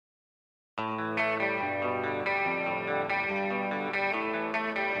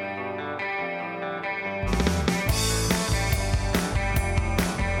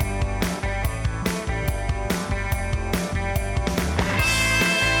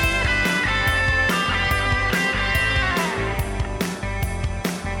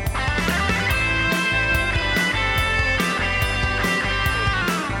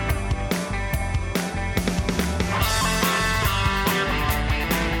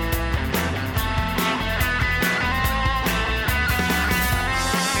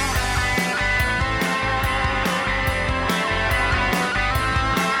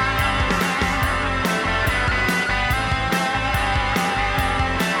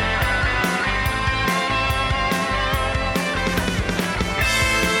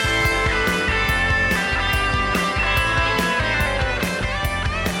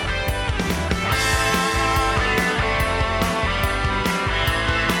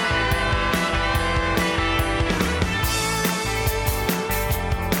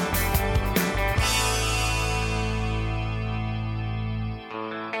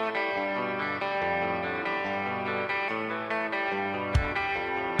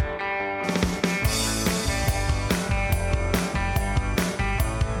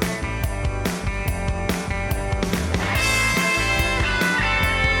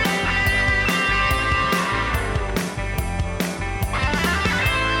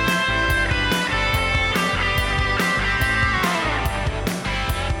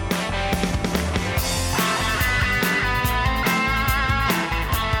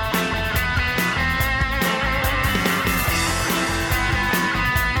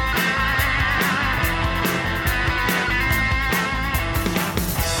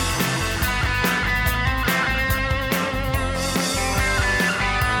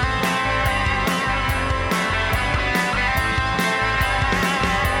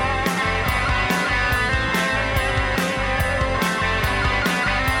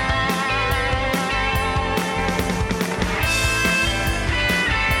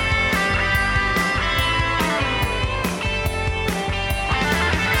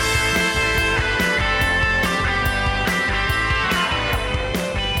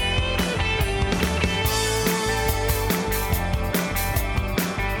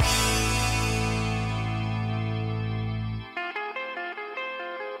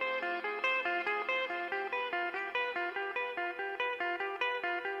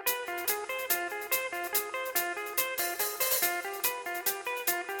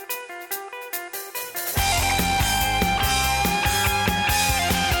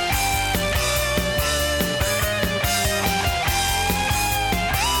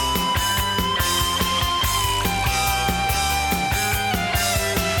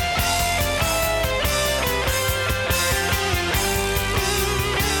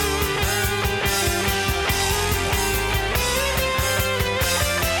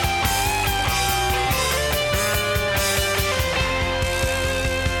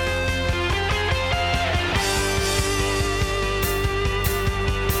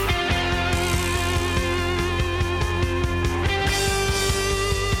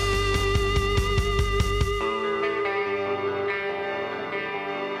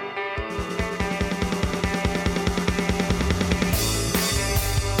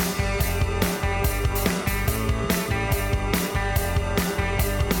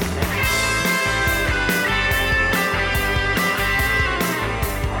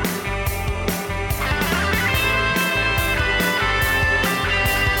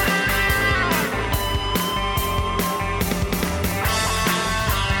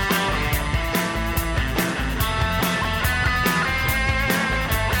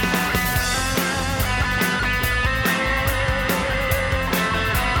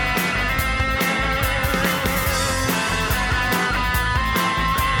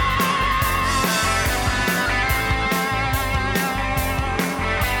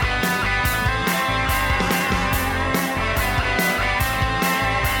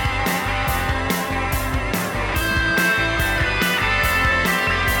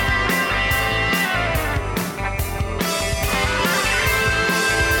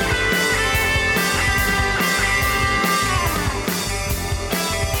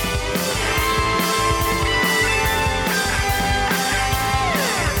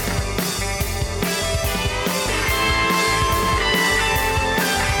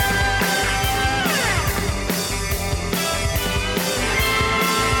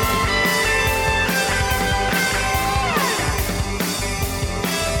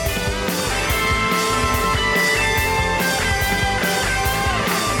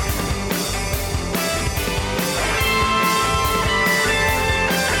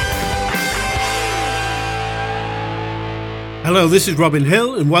Hello, this is Robin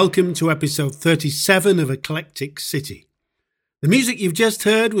Hill, and welcome to episode 37 of Eclectic City. The music you've just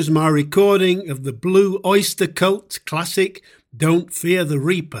heard was my recording of the Blue Oyster Cult classic Don't Fear the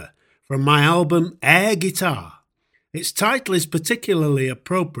Reaper from my album Air Guitar. Its title is particularly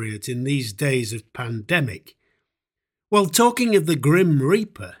appropriate in these days of pandemic. Well, talking of the Grim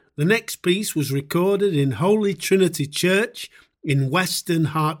Reaper, the next piece was recorded in Holy Trinity Church in Western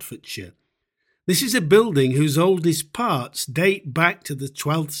Hertfordshire. This is a building whose oldest parts date back to the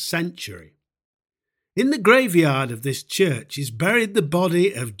 12th century. In the graveyard of this church is buried the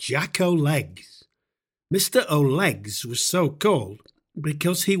body of Jack O'Legs. Mr. O'Legs was so called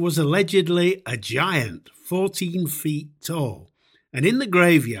because he was allegedly a giant, 14 feet tall, and in the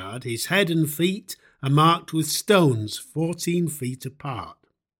graveyard his head and feet are marked with stones 14 feet apart.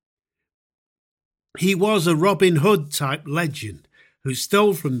 He was a Robin Hood type legend who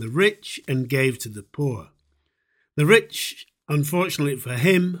stole from the rich and gave to the poor. The rich, unfortunately for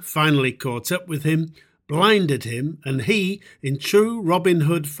him, finally caught up with him, blinded him, and he, in true Robin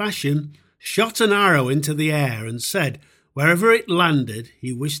Hood fashion, shot an arrow into the air and said wherever it landed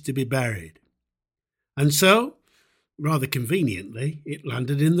he wished to be buried. And so, rather conveniently, it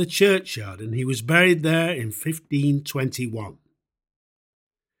landed in the churchyard, and he was buried there in 1521.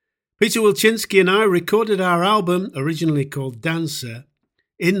 Peter Wilczynski and I recorded our album, originally called Dancer,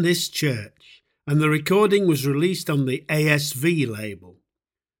 in this church, and the recording was released on the ASV label.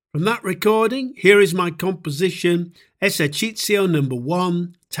 From that recording, here is my composition Esercizio No.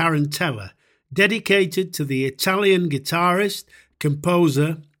 1, Tarantella, dedicated to the Italian guitarist,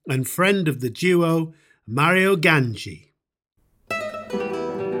 composer, and friend of the duo, Mario Gangi.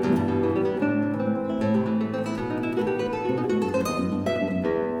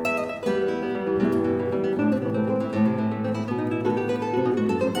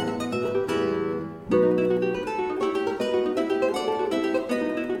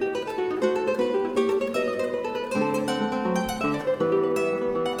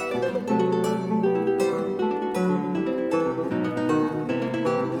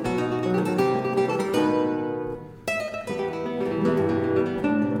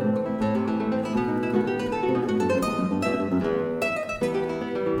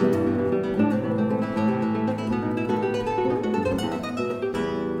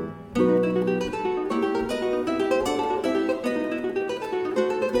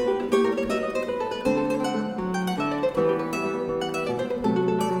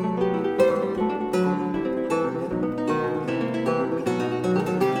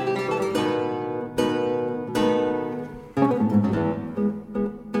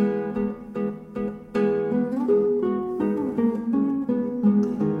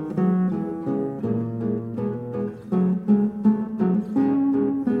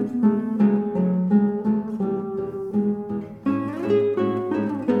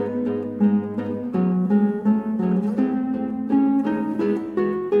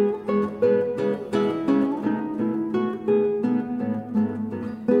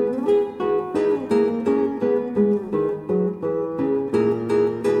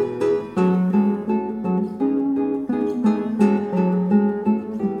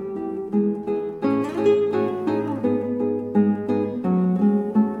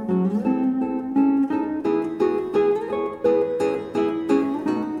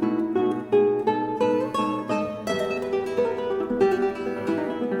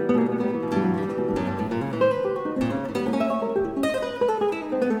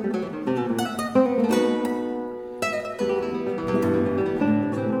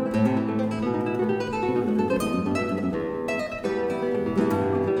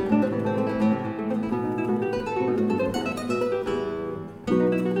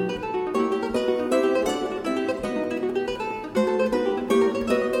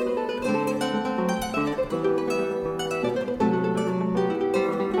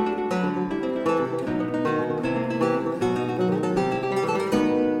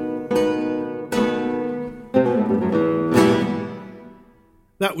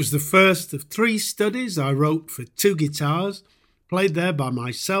 That was the first of 3 studies I wrote for 2 guitars, played there by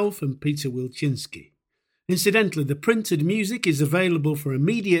myself and Peter Wilczynski. Incidentally, the printed music is available for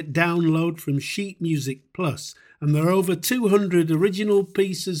immediate download from Sheet Music Plus, and there are over 200 original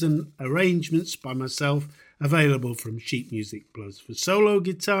pieces and arrangements by myself available from Sheet Music Plus for solo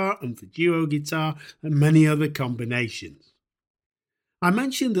guitar and for duo guitar and many other combinations. I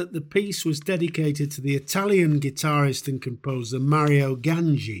mentioned that the piece was dedicated to the Italian guitarist and composer Mario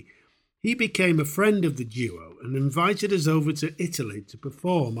Gangi. He became a friend of the duo and invited us over to Italy to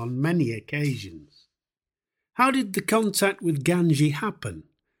perform on many occasions. How did the contact with Gangi happen?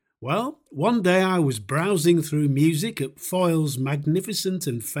 Well, one day I was browsing through music at Foyle's magnificent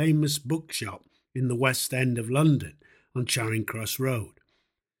and famous bookshop in the West End of London on Charing Cross Road.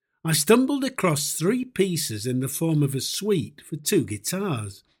 I stumbled across 3 pieces in the form of a suite for 2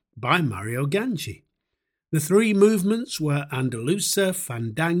 guitars by Mario Ganji. The 3 movements were Andalusa,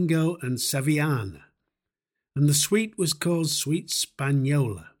 Fandango and Sevillana, and the suite was called Suite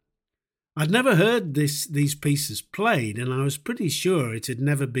Spagnola. I'd never heard these pieces played, and I was pretty sure it had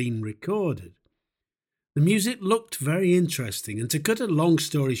never been recorded. The music looked very interesting, and to cut a long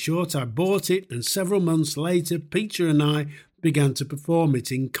story short, I bought it, and several months later, Peter and I began to perform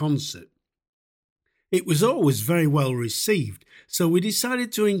it in concert. It was always very well received, so we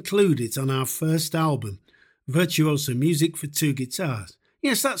decided to include it on our first album, Virtuoso Music for 2 Guitars.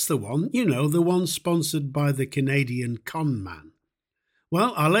 Yes, that's the one, the one sponsored by the Canadian Con Man.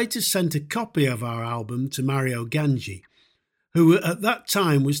 Well, I later sent a copy of our album to Mario Ganji, who at that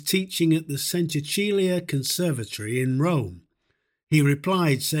time was teaching at the St. Cecilia Conservatory in Rome. He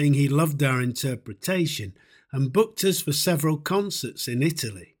replied saying he loved our interpretation and booked us for several concerts in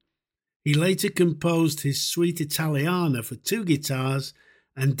Italy. He later composed his Suite Italiana for 2 guitars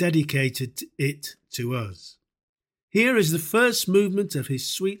and dedicated it to us. Here is the first movement of his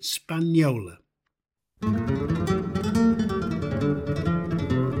Suite Spagnola.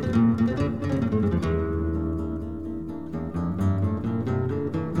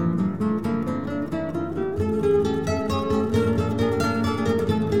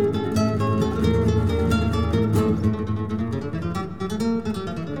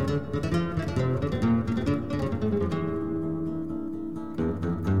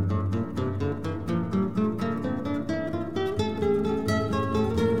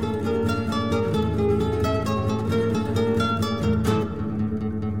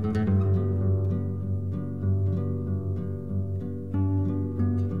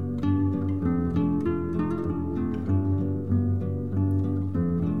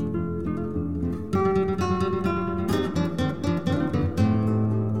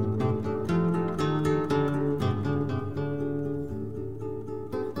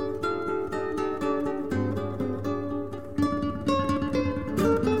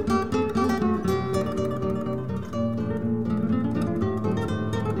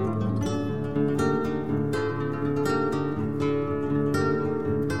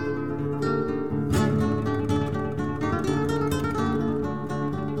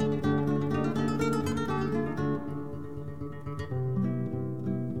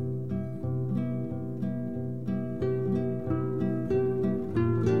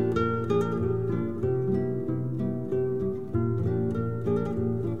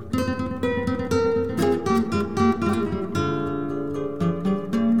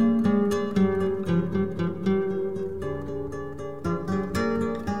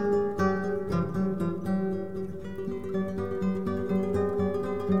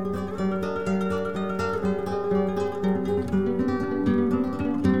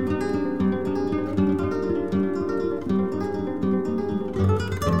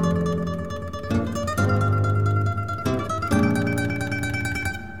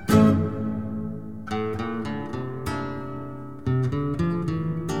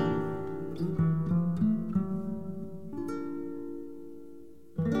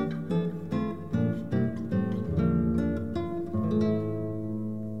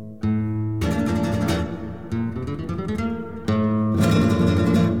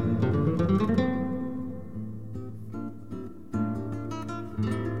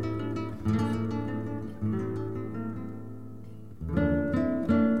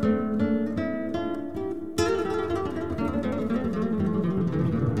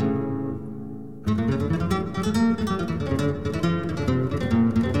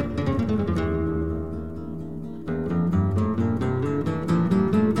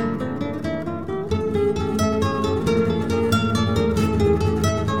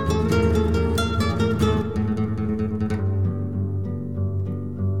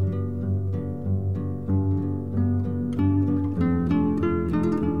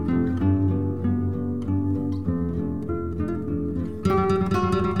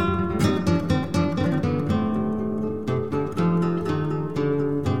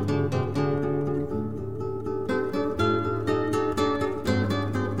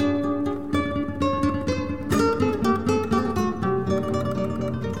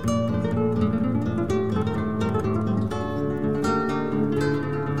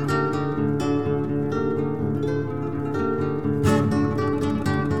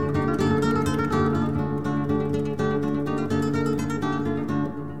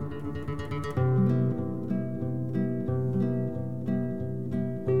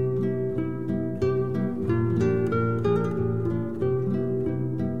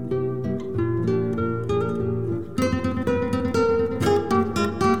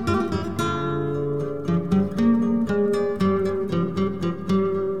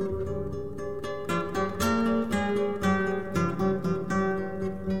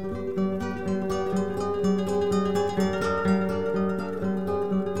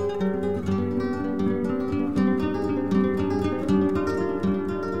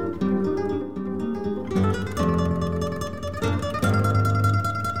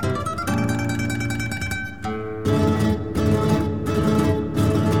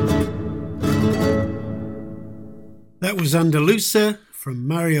 was Andalusa from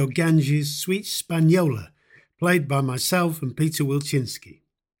Mario Ganji's Sweet Spagnola, played by myself and Peter Wilczynski.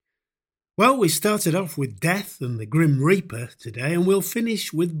 Well, we started off with Death and the Grim Reaper today, and we'll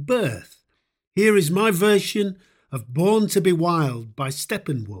finish with Birth. Here is my version of Born to be Wild by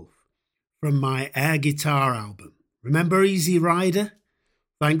Steppenwolf from my air guitar album. Remember Easy Rider?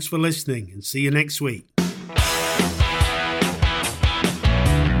 Thanks for listening and see you next week.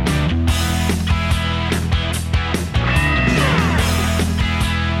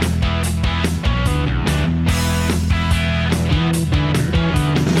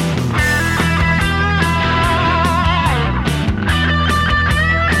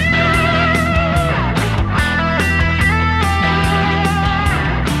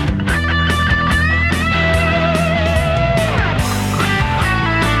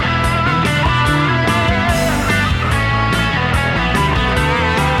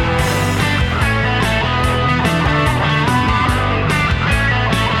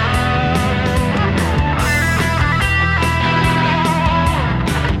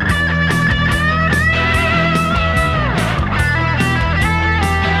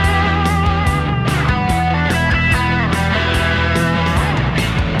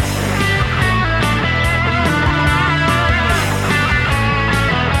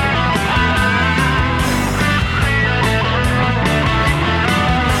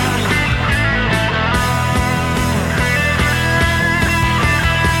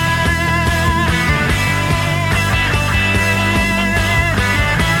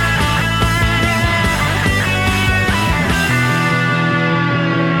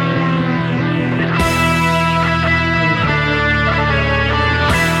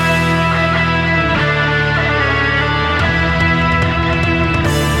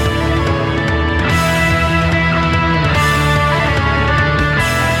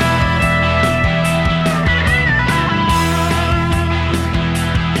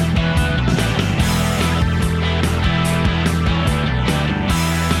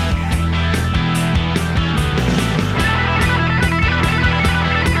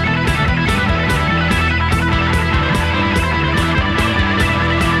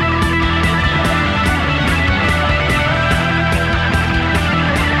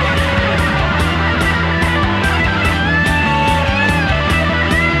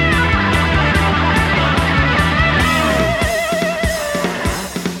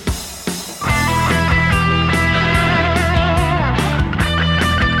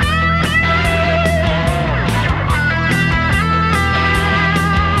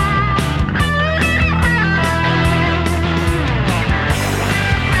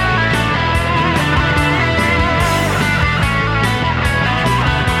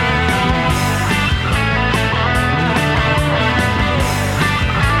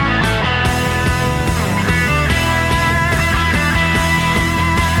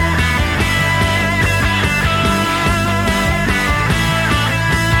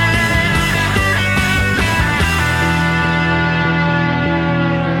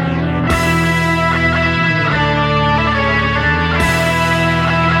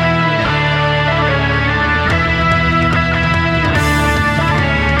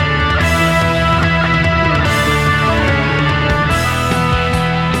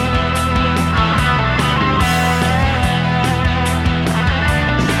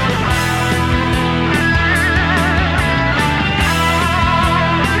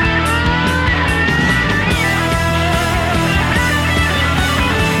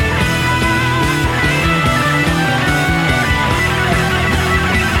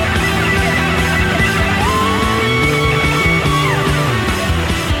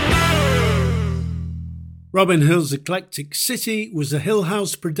 Robin Hill's Eclectic City was a Hill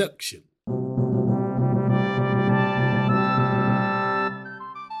House production.